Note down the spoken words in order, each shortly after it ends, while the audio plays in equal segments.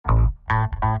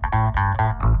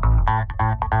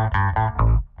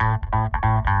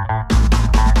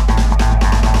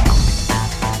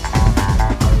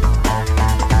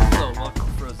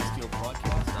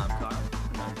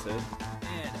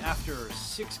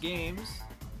games,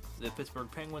 the Pittsburgh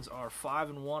Penguins are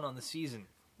 5-1 on the season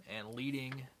and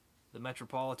leading the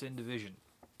Metropolitan Division.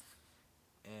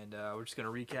 And we're just going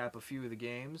to recap a few of the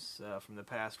games from the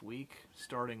past week,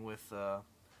 starting with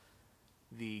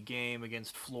the game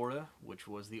against Florida, which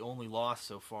was the only loss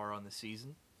so far on the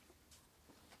season.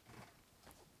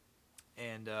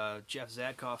 And Jeff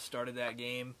Zadkoff started that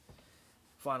game.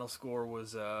 Final score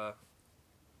was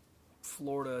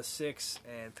Florida 6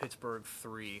 and Pittsburgh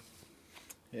 3.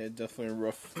 Yeah, definitely a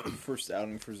rough first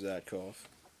outing for Zadkoff.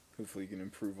 Hopefully he can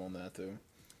improve on that, though.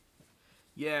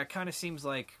 Yeah, it kind of seems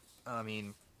like,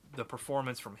 the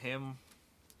performance from him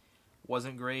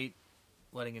wasn't great,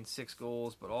 letting in 6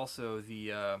 goals, but also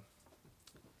the, let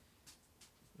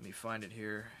me find it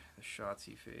here, the shots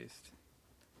he faced.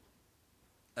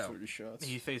 30 shots.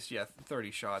 He faced,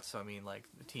 30 shots, so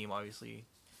the team obviously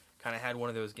kind of had one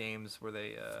of those games where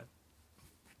they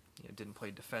didn't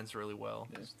play defense really well.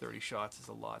 Yeah. 30 shots is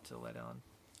a lot to let on.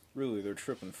 Really, their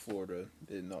trip in Florida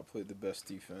did not play the best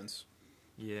defense.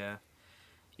 Yeah.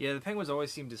 Yeah, the Penguins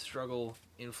always seem to struggle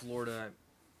in Florida.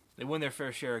 They win their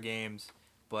fair share of games,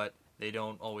 but they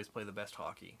don't always play the best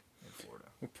hockey in Florida.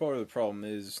 Well, part of the problem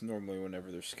is normally whenever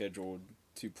they're scheduled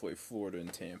to play Florida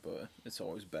and Tampa, it's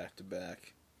always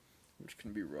back-to-back, which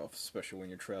can be rough, especially when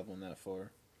you're traveling that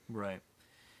far. Right.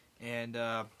 And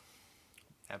that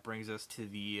brings us to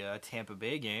the Tampa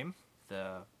Bay game,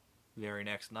 the very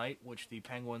next night, which the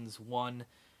Penguins won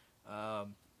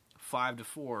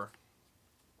 5-4.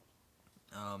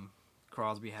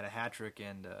 Crosby had a hat trick,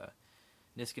 and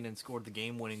Niskanen scored the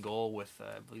game-winning goal with,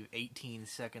 I believe, 18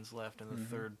 seconds left in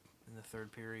the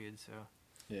third period. So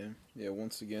yeah.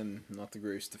 Once again, not the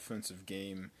greatest defensive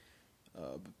game,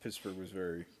 but Pittsburgh was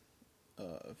very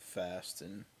fast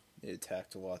and they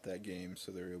attacked a lot that game,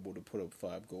 so they were able to put up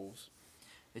 5 goals.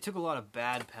 They took a lot of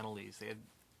bad penalties.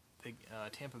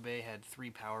 Tampa Bay had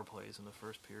 3 power plays in the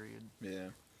first period. Yeah,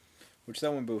 which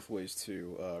that went both ways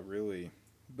too. Really,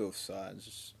 both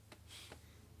sides.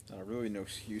 Really no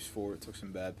excuse for it. Took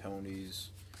some bad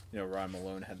penalties. Ryan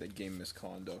Malone had that game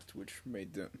misconduct, which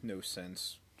made no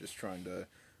sense. Just trying to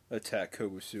attack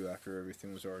Kobasu after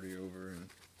everything was already over. And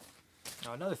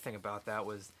now, another thing about that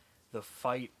was the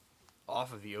fight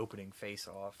off of the opening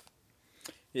face-off.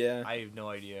 Yeah. I have no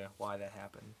idea why that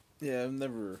happened. Yeah, I've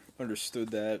never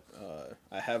understood that.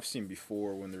 I have seen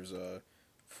before when there's a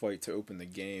fight to open the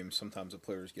game, sometimes the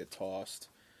players get tossed.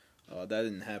 That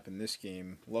didn't happen this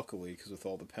game, luckily, because with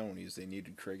all the penalties, they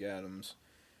needed Craig Adams.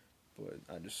 But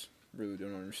I just really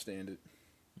don't understand it.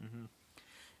 Mm-hmm.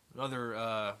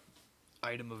 Another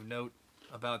item of note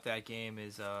about that game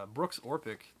is Brooks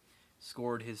Orpik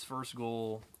scored his first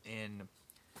goal in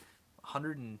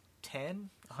 111 games?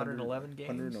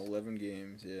 111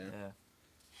 games, yeah.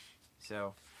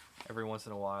 So, every once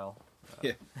in a while,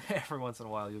 every once in a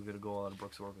while you'll get a goal out of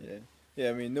Brooks Orpik.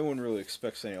 Yeah, no one really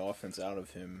expects any offense out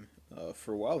of him.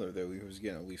 For a while there, though, he was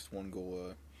getting at least 1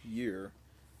 goal a year,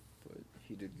 but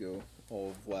he did go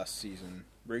all of last season,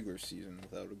 regular season,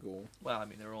 without a goal. Well,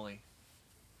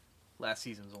 last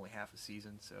season was only half a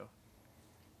season, so.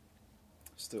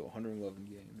 Still, 111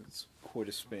 games. It's quite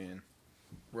a span.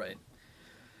 Right.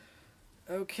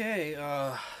 Okay,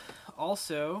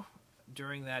 also,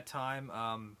 during that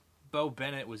time, Bo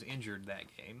Bennett was injured that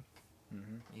game.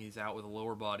 Mm-hmm. He's out with a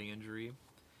lower body injury.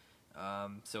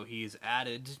 So he's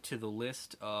added to the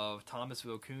list of Thomas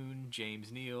Vokoun,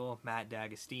 James Neal, Matt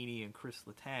D'Agostini, and Chris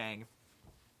Letang,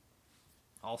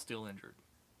 all still injured.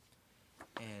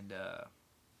 And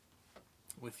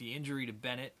with the injury to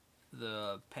Bennett,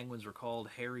 the Penguins recalled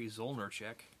Harry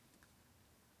Zolnierczyk,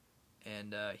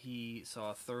 and he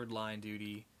saw third-line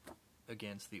duty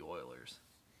against the Oilers.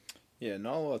 Yeah,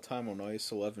 not a lot of time on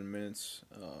ice, 11 minutes.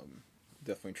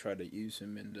 Definitely tried to use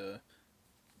him into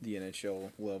the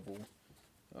NHL level.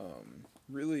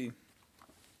 Really,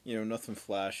 nothing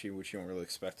flashy, which you don't really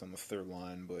expect on the third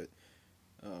line, but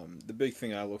the big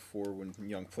thing I look for when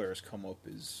young players come up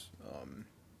is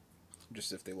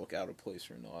just if they look out of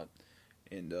place or not.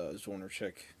 And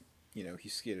Zolnierczyk, he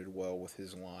skated well with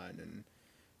his line, and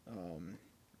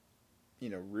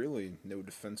really no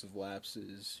defensive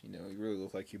lapses. He really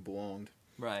looked like he belonged.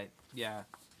 Right, yeah.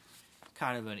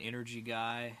 Kind of an energy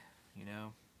guy,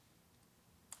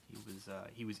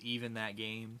 He was even that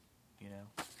game,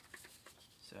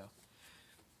 So,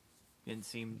 didn't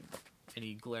seem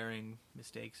any glaring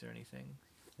mistakes or anything.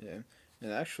 Yeah,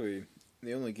 and actually,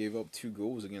 they only gave up 2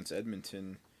 goals against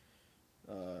Edmonton.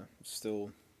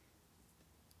 Still,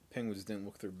 Penguins didn't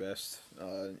look their best.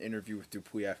 An interview with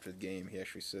Dupuis after the game, he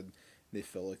actually said they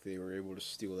felt like they were able to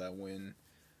steal that win.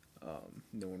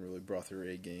 No one really brought their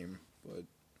A game, but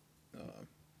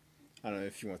I don't know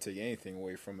if you want to take anything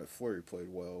away from it. Fleury played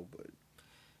well, but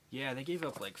Yeah, they gave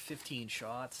up like 15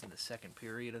 shots in the second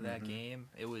period of that game.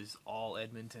 It was all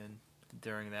Edmonton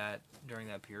during that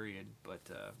period, but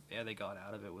yeah, they got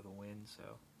out of it with a win. So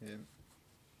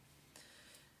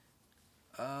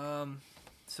yeah.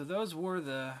 So those were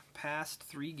the past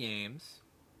 3 games,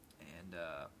 and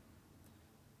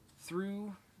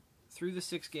through the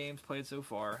 6 games played so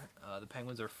far, the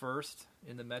Penguins are first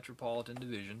in the Metropolitan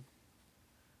Division,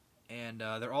 and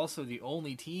they're also the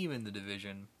only team in the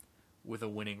division with a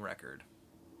winning record.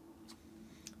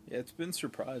 Yeah, it's been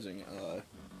surprising.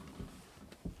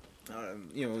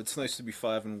 It's nice to be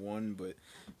 5-1, but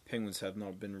Penguins have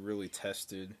not been really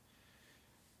tested.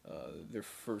 Their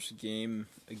first game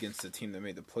against the team that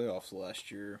made the playoffs last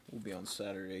year will be on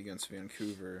Saturday against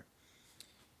Vancouver,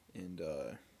 and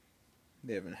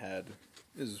they haven't had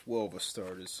as well of a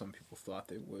start as some people thought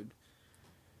they would.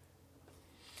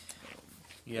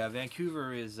 Yeah,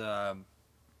 Vancouver is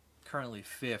currently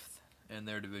 5th in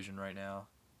their division right now.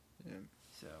 Yeah.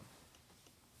 So.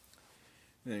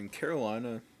 And then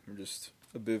Carolina are just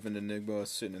a bit of an enigma,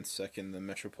 sitting in second in the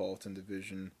Metropolitan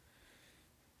Division.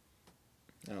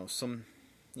 Now,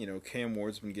 Cam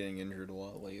Ward's been getting injured a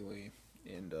lot lately,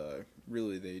 and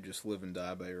really they just live and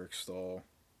die by Eric Stahl.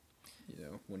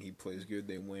 When he plays good,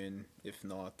 they win. If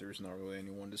not, there's not really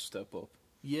anyone to step up.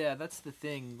 Yeah, that's the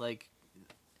thing. Like,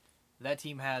 that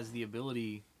team has the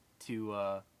ability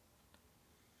to.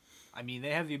 They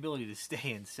have the ability to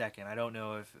stay in second. I don't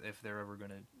know if they're ever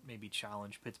going to maybe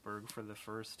challenge Pittsburgh for the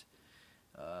first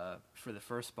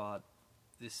spot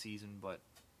this season, but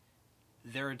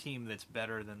they're a team that's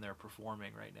better than they're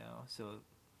performing right now. So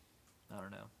I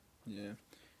don't know. Yeah,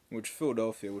 which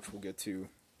Philadelphia, which we'll get to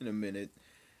in a minute,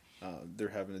 they're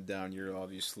having a down year,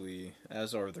 obviously,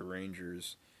 as are the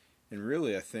Rangers, and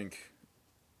really, I think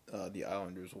the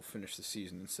Islanders will finish the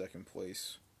season in second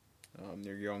place.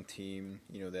 They're a young team.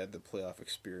 They had the playoff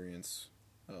experience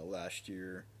last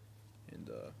year, and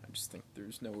I just think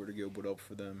there's nowhere to go but up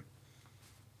for them.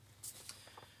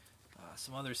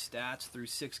 Some other stats through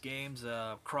 6 games.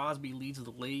 Crosby leads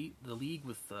the league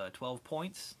with 12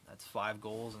 points. That's 5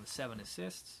 goals and 7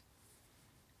 assists.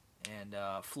 And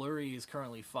Fleury is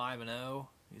currently 5-0.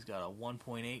 He's got a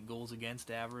 1.8 goals against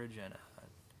average and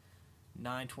a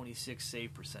 .926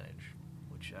 save percentage,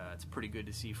 which it's pretty good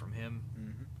to see from him.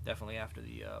 Mm-hmm. Definitely after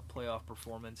the playoff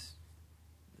performance.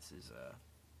 This is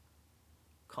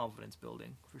confidence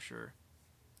building for sure.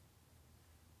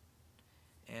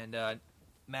 And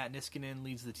Matt Niskanen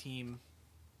leads the team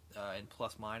in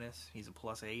plus-minus. He's a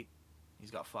 +8.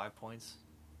 He's got 5 points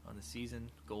on the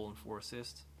season, goal and 4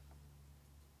 assists.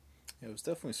 Yeah, I was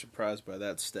definitely surprised by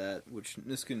that stat, which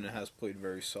Niskanen has played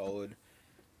very solid.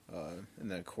 And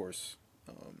then, of course,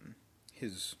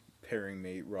 his pairing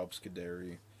mate, Rob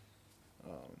Scuderi.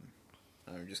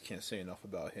 I just can't say enough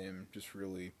about him. Just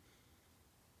really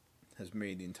has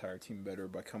made the entire team better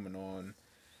by coming on.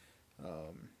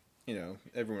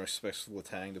 Everyone expects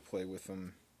Letang to play with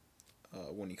him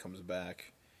when he comes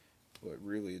back. But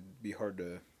really, it'd be hard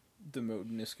to demote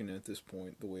Niskanen at this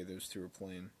point, the way those two are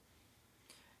playing.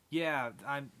 Yeah,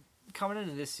 I'm coming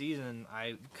into this season,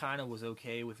 I kind of was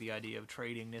okay with the idea of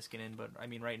trading Niskanen, but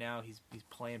right now he's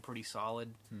playing pretty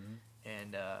solid,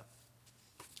 and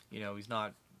he's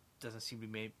not doesn't seem to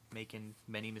be making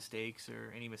many mistakes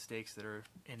or any mistakes that are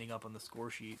ending up on the score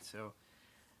sheet. So,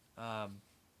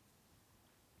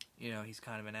 he's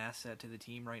kind of an asset to the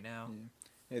team right now.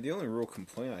 Yeah, the only real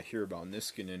complaint I hear about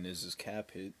Niskanen is his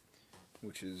cap hit,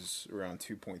 which is around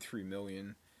 $2.3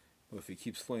 million. But if he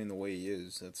keeps playing the way he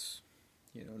is, that's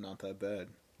not that bad.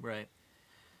 Right.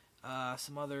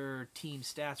 Some other team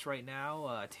stats right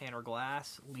now. Tanner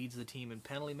Glass leads the team in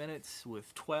penalty minutes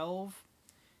with 12,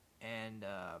 and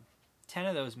 10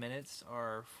 of those minutes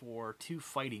are for 2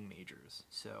 fighting majors.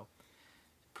 So,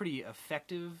 pretty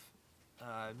effective.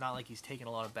 Not like he's taken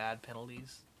a lot of bad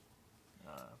penalties.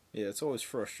 Yeah, it's always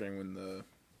frustrating when the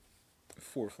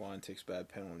fourth line takes bad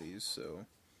penalties. So,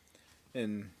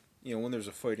 and when there's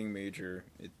a fighting major,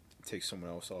 it takes someone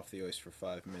else off the ice for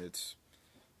 5 minutes,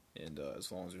 and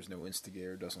as long as there's no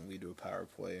instigator, it doesn't lead to a power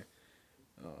play.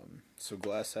 So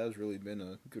Glass has really been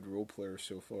a good role player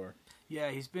so far.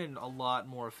 Yeah, he's been a lot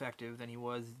more effective than he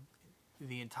was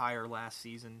the entire last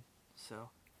season. So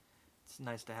it's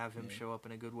nice to have him show up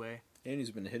in a good way. And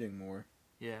he's been hitting more.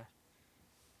 Yeah.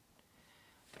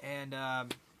 And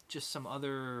just some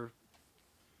other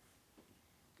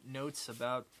notes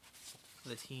about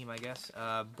the team, I guess.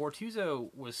 Bortuzzo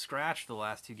was scratched the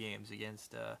last 2 games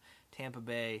against Tampa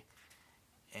Bay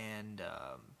and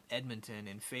Edmonton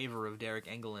in favor of Derek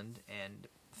Engelland, and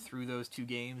through those 2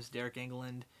 games, Derek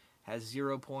Engelland has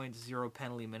 0 points, 0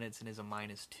 penalty minutes, and is a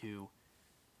 -2.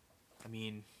 I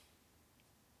mean,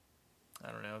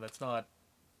 I don't know. That's not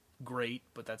great,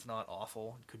 but that's not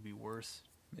awful. It could be worse.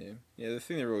 Yeah. The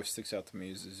thing that really sticks out to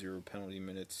me is the 0 penalty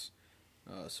minutes.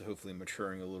 So hopefully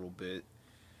maturing a little bit.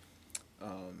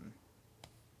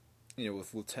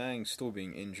 With Letang still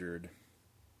being injured,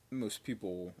 most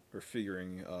people are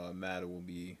figuring Mata will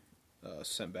be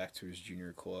sent back to his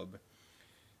junior club.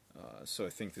 So I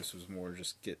think this was more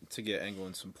just to get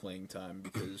Engelland some playing time,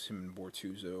 because him and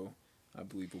Bortuzzo, I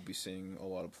believe, will be seeing a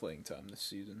lot of playing time this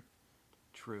season.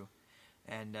 True.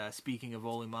 And speaking of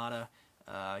Olli Mata,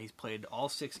 he's played all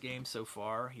 6 games so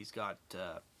far. He's got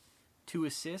 2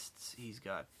 assists, he's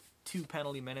got 2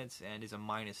 penalty minutes, and is a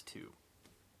 -2,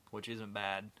 which isn't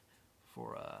bad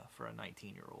for a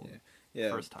 19-year-old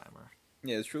first-timer.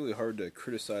 Yeah, it's really hard to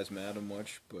criticize Mata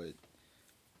much, but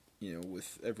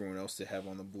with everyone else they have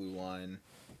on the blue line,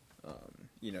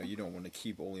 you don't want to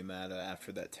keep Olli Mata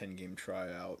after that 10-game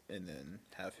tryout and then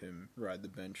have him ride the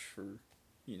bench for,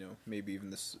 maybe even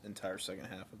this entire second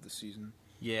half of the season.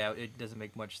 Yeah, it doesn't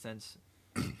make much sense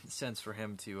for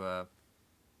him to,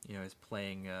 his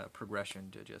playing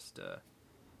progression to just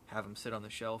have him sit on the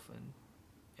shelf and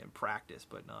practice,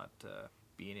 but not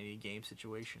be in any game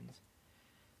situations.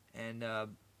 And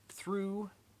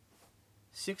through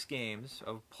 6 games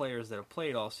of players that have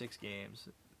played all 6 games,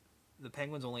 the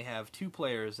Penguins only have 2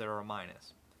 players that are a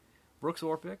minus. Brooks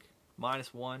Orpik,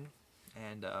 -1,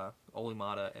 and Olli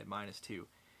Mata at -2.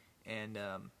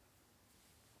 And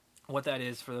what that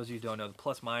is, for those of you who don't know, the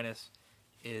plus-minus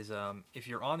is if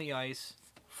you're on the ice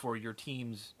for your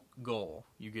team's goal,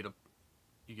 you get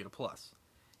a plus.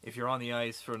 If you're on the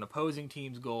ice for an opposing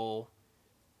team's goal,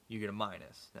 you get a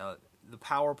minus. Now, the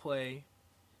power play,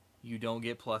 you don't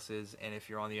get pluses, and if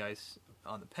you're on the ice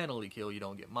on the penalty kill, you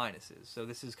don't get minuses. So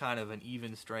this is kind of an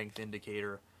even strength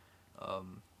indicator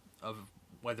of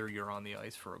whether you're on the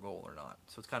ice for a goal or not.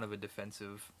 So it's kind of a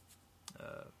defensive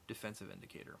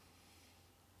indicator.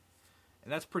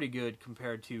 And that's pretty good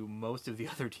compared to most of the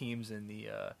other teams in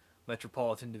the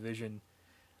Metropolitan Division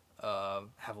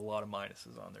have a lot of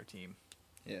minuses on their team.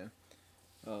 Yeah.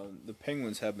 The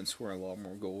Penguins have been scoring a lot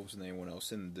more goals than anyone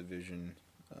else in the division,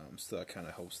 so that kind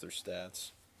of helps their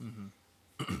stats.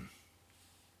 Mm-hmm.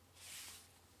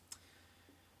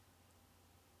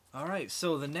 All right,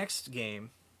 so the next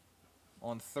game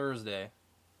on Thursday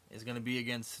is going to be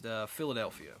against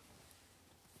Philadelphia,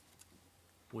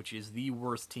 which is the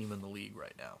worst team in the league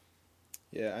right now.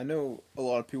 Yeah, I know a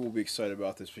lot of people will be excited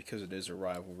about this because it is a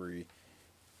rivalry,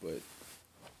 but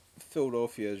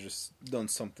Philadelphia has just done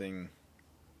something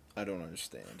I don't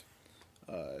understand.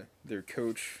 Their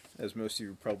coach, as most of you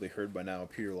have probably heard by now,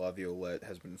 Peter Laviolette,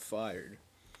 has been fired.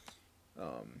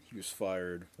 He was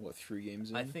fired, 3 games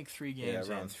in? I think 3 games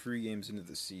in. Yeah, around 3 games into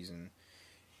the season.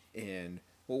 And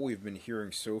what we've been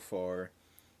hearing so far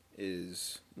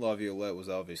is Laviolette was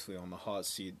obviously on the hot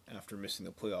seat after missing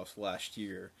the playoffs last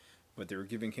year, but they were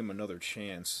giving him another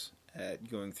chance at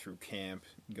going through camp,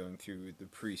 going through the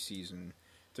preseason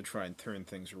to try and turn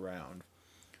things around.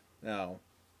 Now,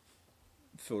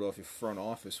 the Philadelphia front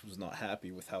office was not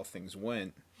happy with how things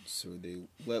went, so they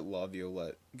let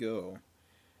Laviolette go.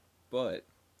 But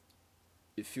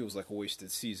it feels like a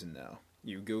wasted season now.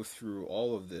 You go through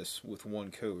all of this with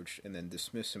one coach and then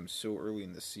dismiss him so early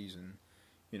in the season.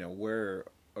 Where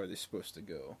are they supposed to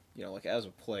go? As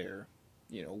a player,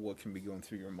 what can be going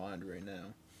through your mind right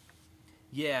now?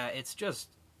 Yeah, it's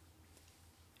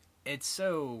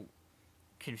so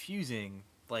confusing.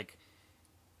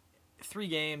 3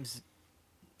 games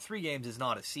is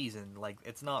not a season.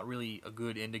 It's not really a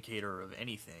good indicator of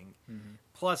anything. Mm-hmm.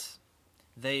 Plus,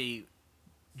 they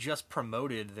just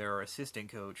promoted their assistant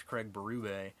coach, Craig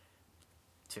Berube,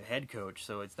 to head coach,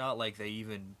 so it's not like they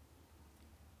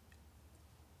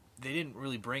didn't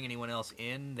really bring anyone else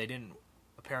in. They didn't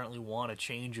apparently want a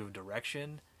change of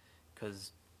direction,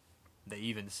 because they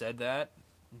even said that.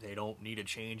 They don't need a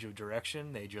change of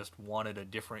direction. They just wanted a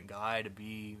different guy to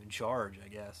be in charge, I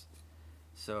guess.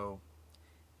 So,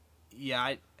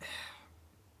 yeah,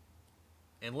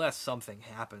 unless something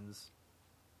happens,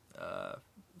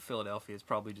 Philadelphia is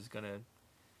probably just going to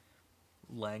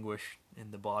languish in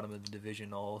the bottom of the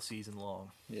division all season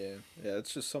long. Yeah,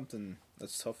 it's just something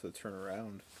that's tough to turn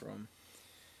around from.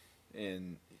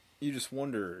 And you just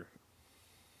wonder,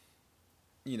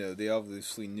 they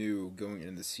obviously knew going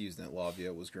into the season that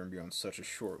Laviolette was going to be on such a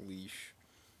short leash.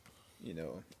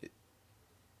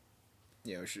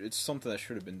 It's something that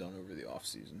should have been done over the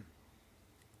offseason.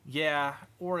 Yeah,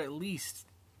 or at least,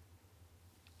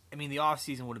 the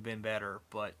offseason would have been better,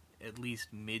 but at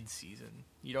least mid-season.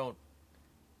 You don't,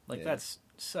 that's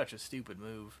such a stupid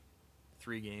move.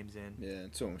 3 games in. Yeah,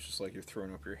 it's almost just like you're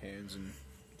throwing up your hands and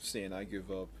saying, I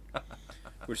give up.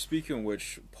 Which, speaking of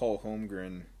which, Paul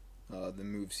Holmgren, the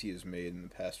moves he has made in the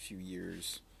past few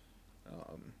years,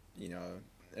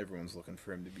 everyone's looking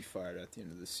for him to be fired at the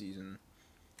end of the season.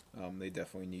 They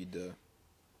definitely need to,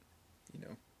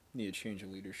 need a change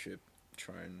of leadership,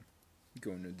 try and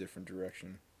go in a different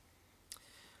direction.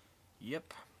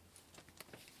 Yep.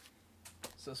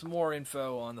 So some more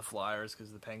info on the Flyers,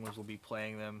 because the Penguins will be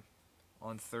playing them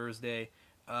on Thursday.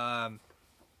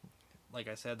 Like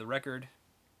I said, the record,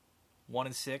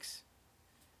 1-6.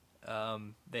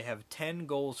 They have 10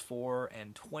 goals for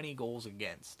and 20 goals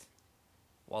against,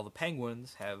 while the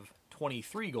Penguins have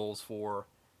 23 goals for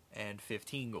and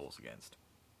 15 goals against.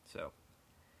 So,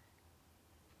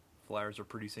 Flyers are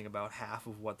producing about half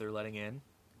of what they're letting in.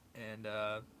 And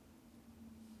I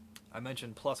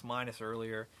mentioned plus-minus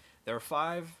earlier. There are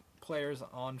 5 players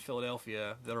on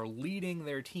Philadelphia that are leading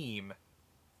their team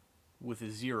with a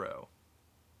 0.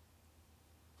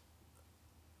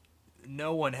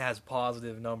 No one has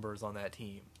positive numbers on that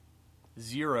team.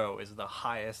 0 is the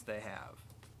highest they have.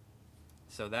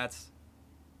 So that's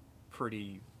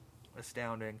pretty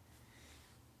astounding.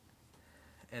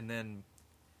 And then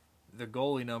the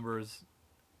goalie numbers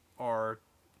are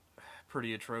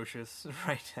pretty atrocious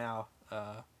right now.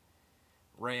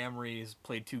 Ray Emery's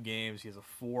played 2 games. He has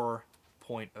a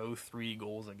 4.03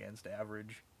 goals against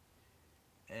average.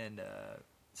 And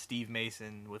Steve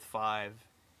Mason with 5.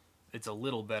 It's a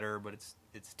little better, but it's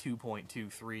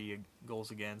 2.23 goals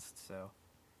against. So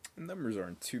the numbers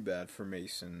aren't too bad for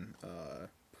Mason.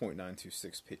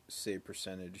 .926 save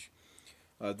percentage.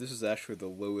 This is actually the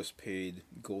lowest paid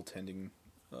goaltending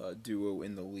duo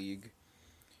in the league.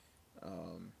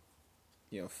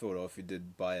 Philadelphia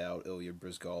did buy out Ilya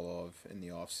Bryzgalov in the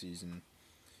offseason.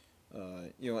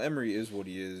 Emery is what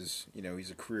he is.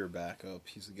 He's a career backup.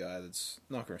 He's a guy that's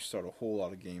not going to start a whole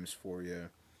lot of games for you.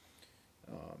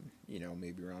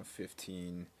 Maybe around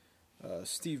 15.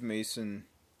 Steve Mason,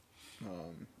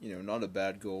 not a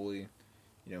bad goalie.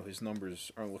 His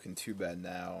numbers aren't looking too bad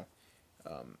now.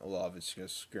 A lot of it's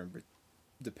just going to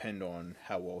depend on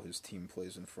how well his team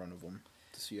plays in front of him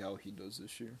to see how he does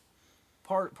this year.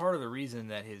 Part of the reason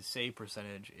that his save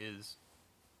percentage is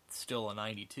still a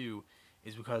 92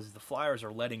 is because the Flyers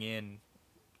are letting in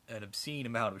an obscene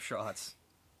amount of shots.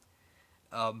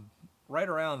 Right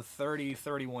around 30,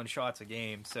 31 shots a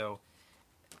game. So,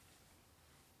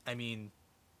 I mean,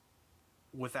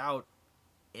 without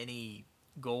any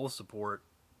goal support,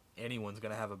 anyone's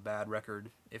going to have a bad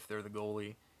record if they're the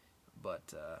goalie.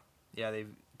 But,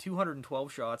 they've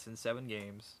 212 shots in 7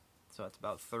 games, so that's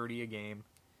about 30 a game.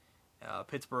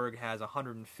 Pittsburgh has allowed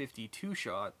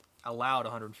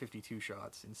 152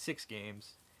 shots in 6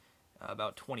 games,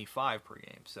 about 25 per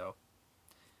game. So,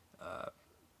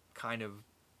 kind of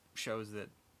shows that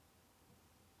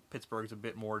Pittsburgh's a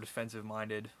bit more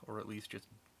defensive-minded, or at least just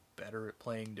better at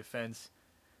playing defense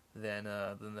than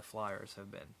the Flyers have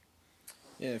been.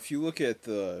 Yeah, if you look at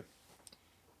the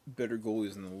better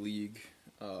goalies in the league,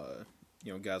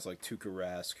 guys like Tuukka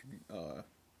Rask,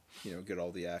 get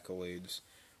all the accolades.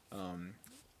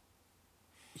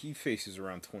 He faces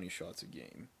around 20 shots a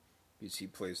game because he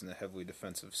plays in a heavily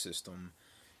defensive system.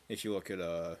 If you look at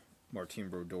Martin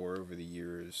Brodeur over the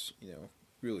years,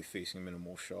 really facing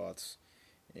minimal shots,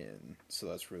 and so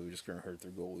that's really just going to hurt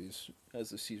their goalies as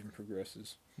the season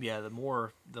progresses. Yeah, the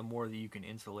more that you can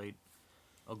insulate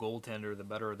a goaltender, the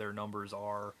better their numbers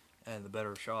are, and the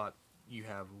better shot you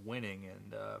have winning,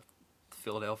 and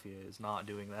Philadelphia is not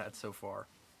doing that so far.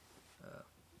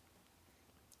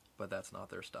 But that's not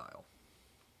their style.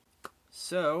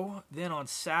 So, then on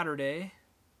Saturday,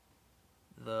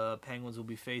 the Penguins will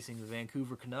be facing the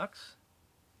Vancouver Canucks.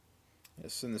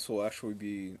 Yes, and this will actually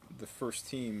be the first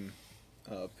team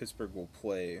Pittsburgh will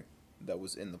play that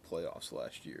was in the playoffs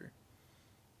last year.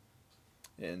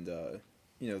 And, they're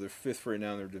 5th right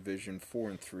now in their division,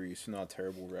 4-3, so not a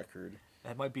terrible record.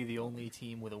 That might be the only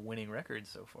team with a winning record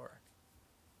so far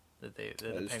that the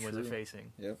Penguins are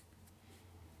facing. Yep.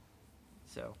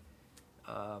 So,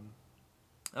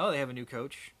 they have a new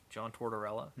coach, John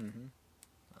Tortorella. Mm-hmm.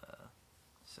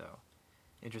 So,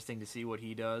 interesting to see what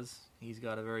he does. He's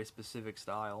got a very specific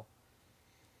style.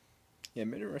 Yeah,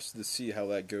 I'm interested to see how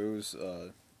that goes.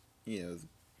 The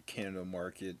Canada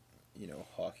market,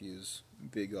 hockey is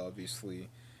big, obviously.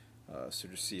 So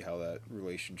to see how that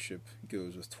relationship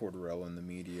goes with Tortorella and the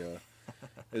media,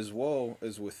 as well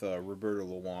as with Roberto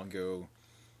Luongo.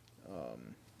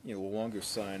 Luongo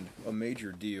signed a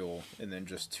major deal, and then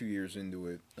just 2 years into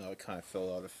it, kind of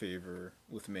fell out of favor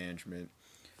with management.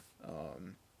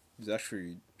 He's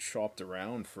actually shopped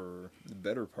around for the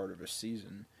better part of a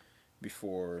season.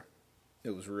 before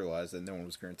it was realized that no one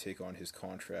was going to take on his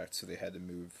contract, so they had to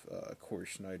move Corey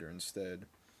Schneider instead.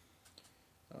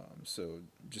 So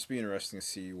just be interesting to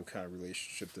see what kind of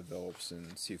relationship develops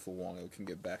and see if Luongo can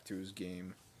get back to his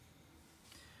game.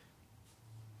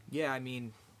 Yeah, I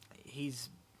mean, he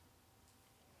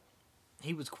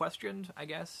was questioned, I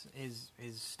guess. His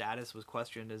status was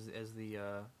questioned as the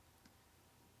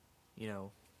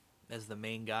as the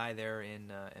main guy there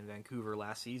in Vancouver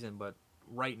last season, but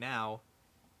right now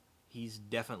he's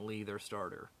definitely their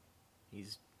starter.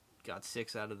 He's got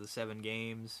 6 out of the 7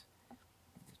 games.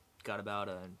 Got about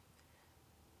a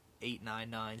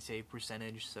 .899 save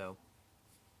percentage, so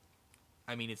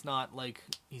I mean, it's not like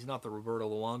he's not the Roberto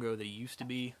Luongo that he used to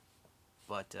be,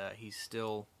 but he's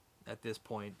still at this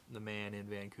point the man in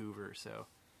Vancouver. So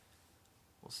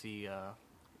we'll see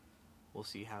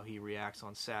how he reacts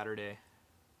on Saturday.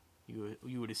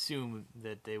 You would assume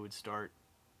that they would start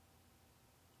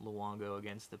Luongo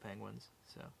against the Penguins.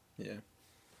 So yeah.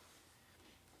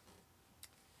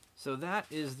 So that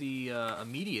is the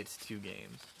immediate 2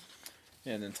 games.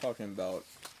 Yeah, and then talking about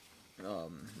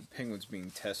Penguins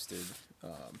being tested,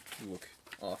 look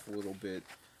off a little bit.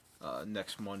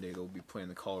 Next Monday they'll be playing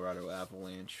the Colorado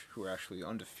Avalanche, who are actually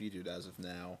undefeated as of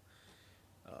now,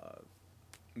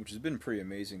 which has been pretty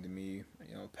amazing to me.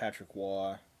 Patrick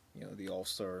Waugh, the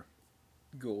All-Star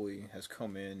goalie, has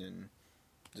come in and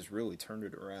just really turned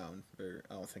it around.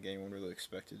 I don't think anyone really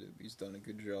expected it, but he's done a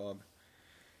good job.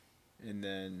 And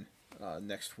then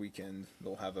next weekend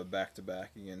they'll have a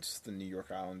back-to-back against the New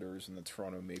York Islanders and the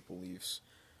Toronto Maple Leafs.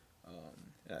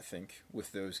 And I think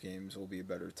with those games, it'll be a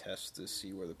better test to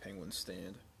see where the Penguins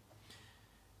stand.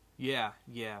 Yeah,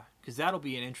 because that'll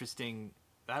be an interesting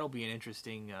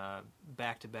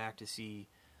back-to-back to see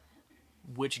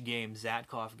which game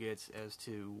Zatkov gets as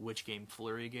to which game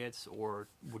Fleury gets, or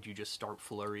would you just start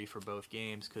Fleury for both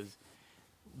games? Because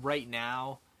right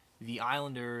now the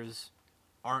Islanders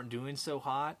aren't doing so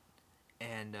hot,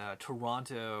 and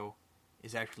Toronto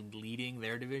is actually leading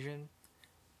their division.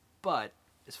 But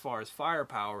as far as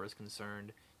firepower is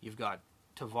concerned, you've got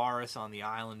Tavares on the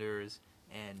Islanders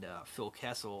and Phil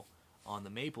Kessel on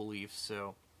the Maple Leafs.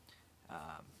 So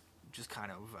just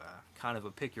kind of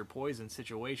a pick your poison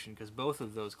situation, because both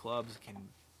of those clubs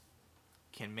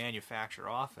can manufacture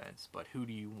offense. But who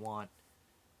do you want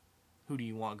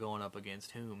going up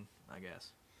against whom, I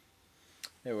guess?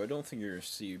 Yeah, well, I don't think you're going to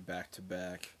see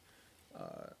back-to-back.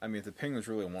 I mean, if the Penguins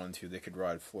really wanted to, they could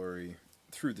ride Fleury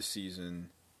through the season,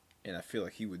 and I feel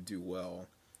like he would do well.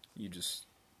 You just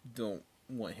don't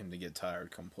want him to get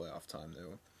tired come playoff time,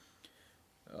 though.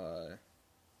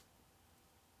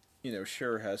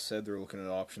 Scherer has said they're looking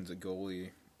at options at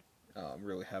goalie.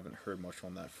 Really haven't heard much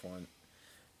on that front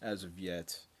as of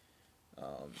yet.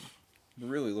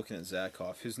 Really looking at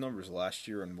Zatkov, his numbers last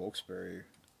year in Wilkes-Barre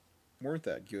weren't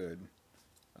that good.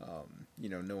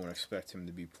 No one expects him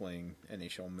to be playing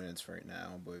NHL minutes right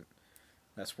now, but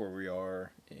that's where we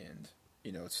are, and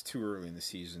it's too early in the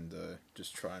season to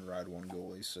just try and ride one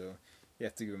goalie, so you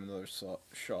have to give him another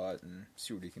shot and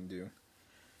see what he can do.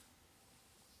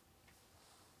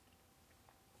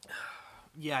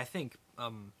 Yeah, I think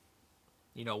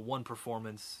one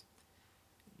performance,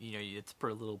 it's a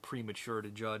little premature to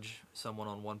judge someone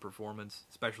on one performance,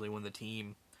 especially when the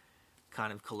team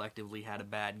kind of collectively had a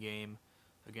bad game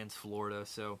against Florida.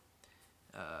 So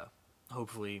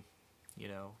hopefully,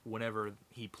 whenever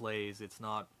he plays, it's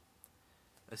not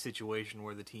a situation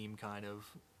where the team kind of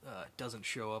doesn't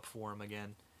show up for him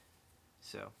again.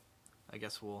 So I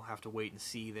guess we'll have to wait and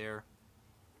see there.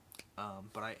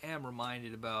 But I am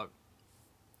reminded about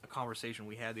a conversation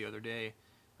we had the other day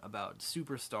about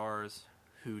superstars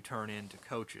who turn into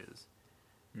coaches.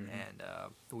 Mm-hmm. And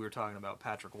we were talking about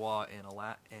Patrick Waugh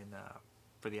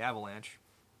for the Avalanche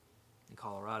in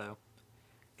Colorado.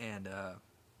 And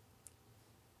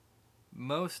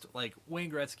most, like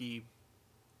Wayne Gretzky,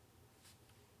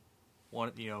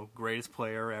 greatest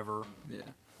player ever. Yeah.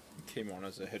 Came on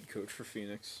as a head coach for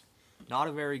Phoenix. Not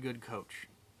a very good coach.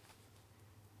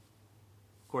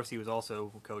 Of course, he was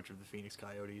also coach of the Phoenix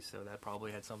Coyotes, so that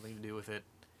probably had something to do with it.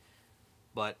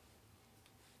 But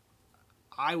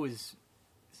I was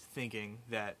thinking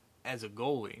that as a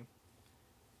goalie,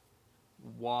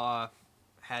 Waugh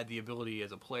had the ability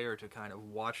as a player to kind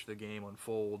of watch the game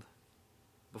unfold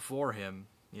before him,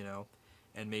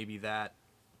 and maybe that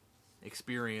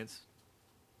experience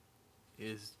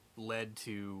is led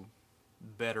to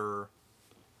better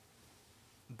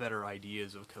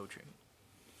ideas of coaching.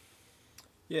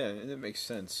 Yeah, and it makes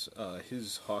sense.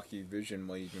 His hockey vision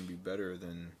might even be better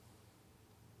than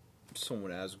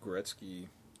someone as Gretzky,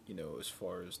 as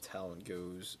far as talent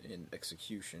goes in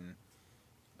execution.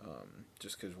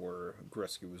 just because where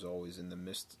Gretzky was always in the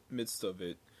midst of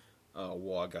it,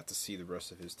 while I got to see the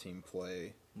rest of his team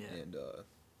play, and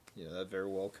that very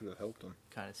well could have helped him.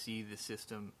 Kind of see the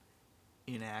system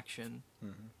in action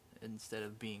instead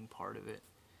of being part of it.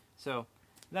 So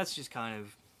that's just kind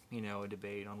of, a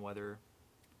debate on whether,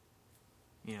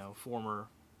 former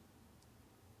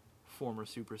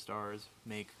superstars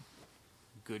make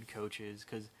good coaches,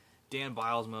 because Dan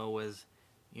Bilesmo was,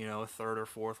 a third or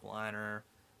fourth liner.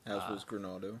 As was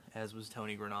Granato. As was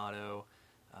Tony Granato.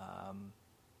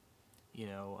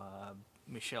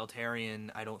 Michel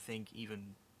Therrien, I don't think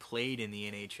even played in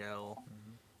the NHL.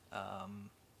 And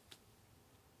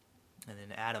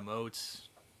then Adam Oates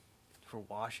for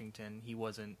Washington, he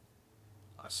wasn't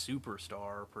a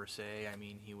superstar per se. I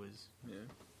mean, he was,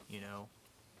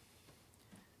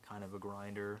 kind of a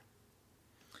grinder.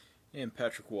 And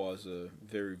Patrick Waugh is a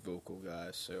very vocal guy,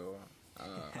 so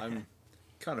I'm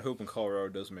kind of hoping Colorado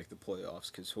does make the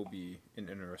playoffs, because he'll be an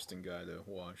interesting guy to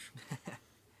watch.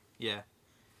 Yeah.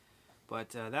 But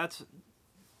that's,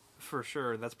 for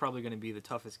sure, that's probably going to be the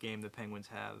toughest game the Penguins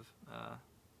have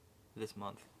this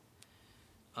month.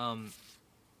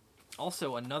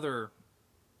 Also, another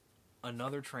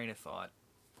train of thought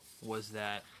was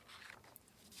that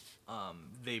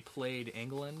they played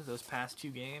England those past two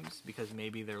games because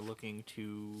maybe they're looking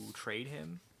to trade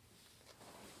him.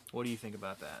 What do you think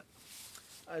about that?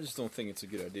 I just don't think it's a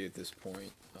good idea at this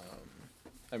point.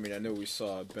 I know we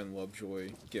saw Ben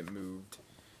Lovejoy get moved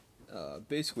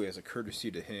basically as a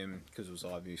courtesy to him, because it was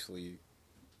obviously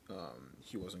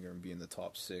he wasn't going to be in the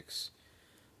top six.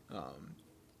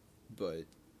 But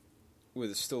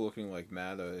with it still looking like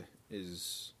Mata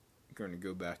is going to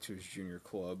go back to his junior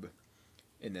club,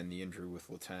 and then the injury with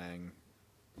Letang,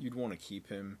 you'd want to keep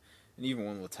him. And even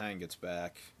when Letang gets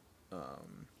back,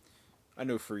 I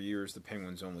know for years the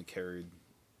Penguins only carried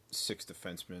 6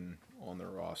 defensemen on their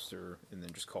roster and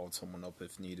then just called someone up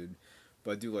if needed.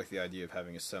 But I do like the idea of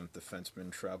having a 7th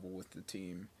defenseman travel with the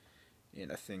team.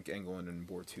 And I think Engelland and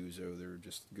Bortuzzo, they're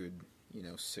just good,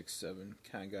 6-7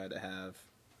 kind of guy to have.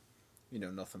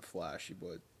 Nothing flashy,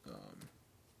 but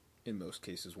in most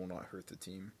cases will not hurt the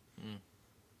team.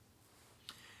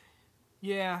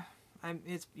 Yeah,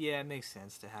 it makes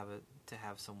sense to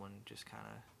have someone just kind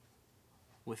of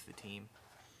with the team.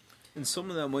 And some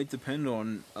of that might depend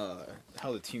on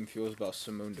how the team feels about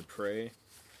Simone Dupre.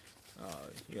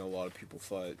 A lot of people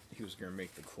thought he was going to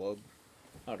make the club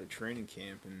out of training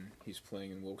camp, and he's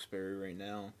playing in Wilkes-Barre right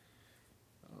now.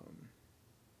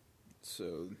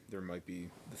 So there might be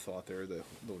the thought there that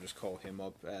they'll just call him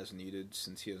up as needed,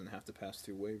 since he doesn't have to pass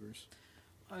through waivers.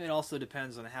 It also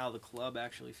depends on how the club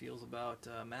actually feels about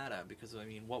Mata, because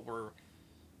what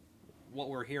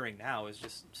we're hearing now is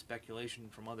just speculation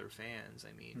from other fans.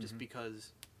 Just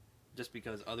because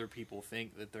other people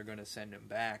think that they're going to send him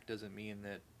back doesn't mean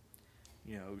that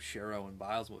Shero and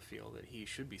Bilesma feel that he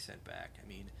should be sent back.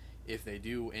 If they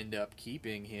do end up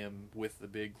keeping him with the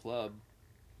big club,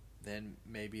 then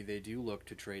maybe they do look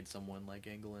to trade someone like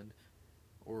England,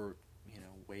 or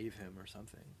waive him or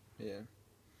something. Yeah.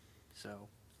 So,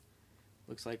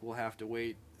 looks like we'll have to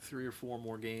wait 3 or 4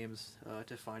 more games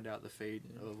to find out the fate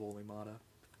of Ole Mata.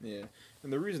 Yeah,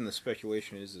 and the reason the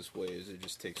speculation is this way is it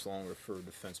just takes longer for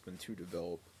defensemen to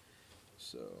develop.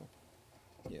 So,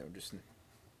 just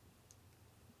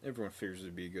everyone figures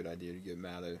it'd be a good idea to get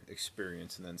Mata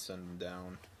experience and then send him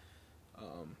down.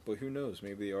 But who knows?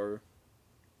 Maybe they are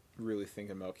really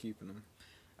thinking about keeping him.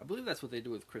 I believe that's what they do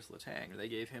with Chris Letang. They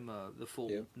gave him the full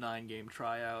 9-game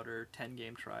tryout or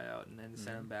 10-game tryout, and then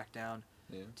sent him back down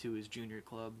to his junior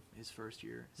club his first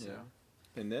year. So.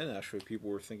 Yeah. And then actually people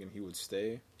were thinking he would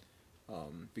stay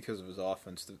because of his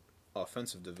offensive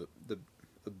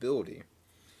ability.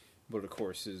 But of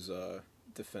course his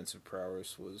defensive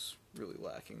prowess was really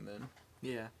lacking then.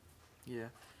 Yeah.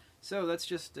 So that's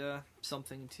just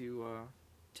something to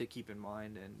keep in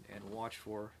mind and watch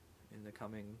for in the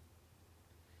coming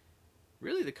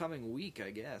week,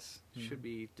 I guess. Should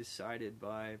be decided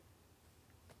by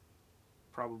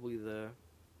probably the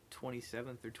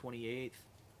 27th or 28th.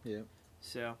 Yeah.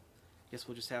 So, I guess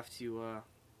we'll just have to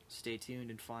stay tuned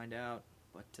and find out.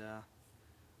 But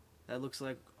that looks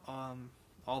like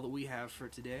all that we have for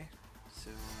today. So,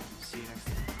 see you next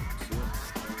time.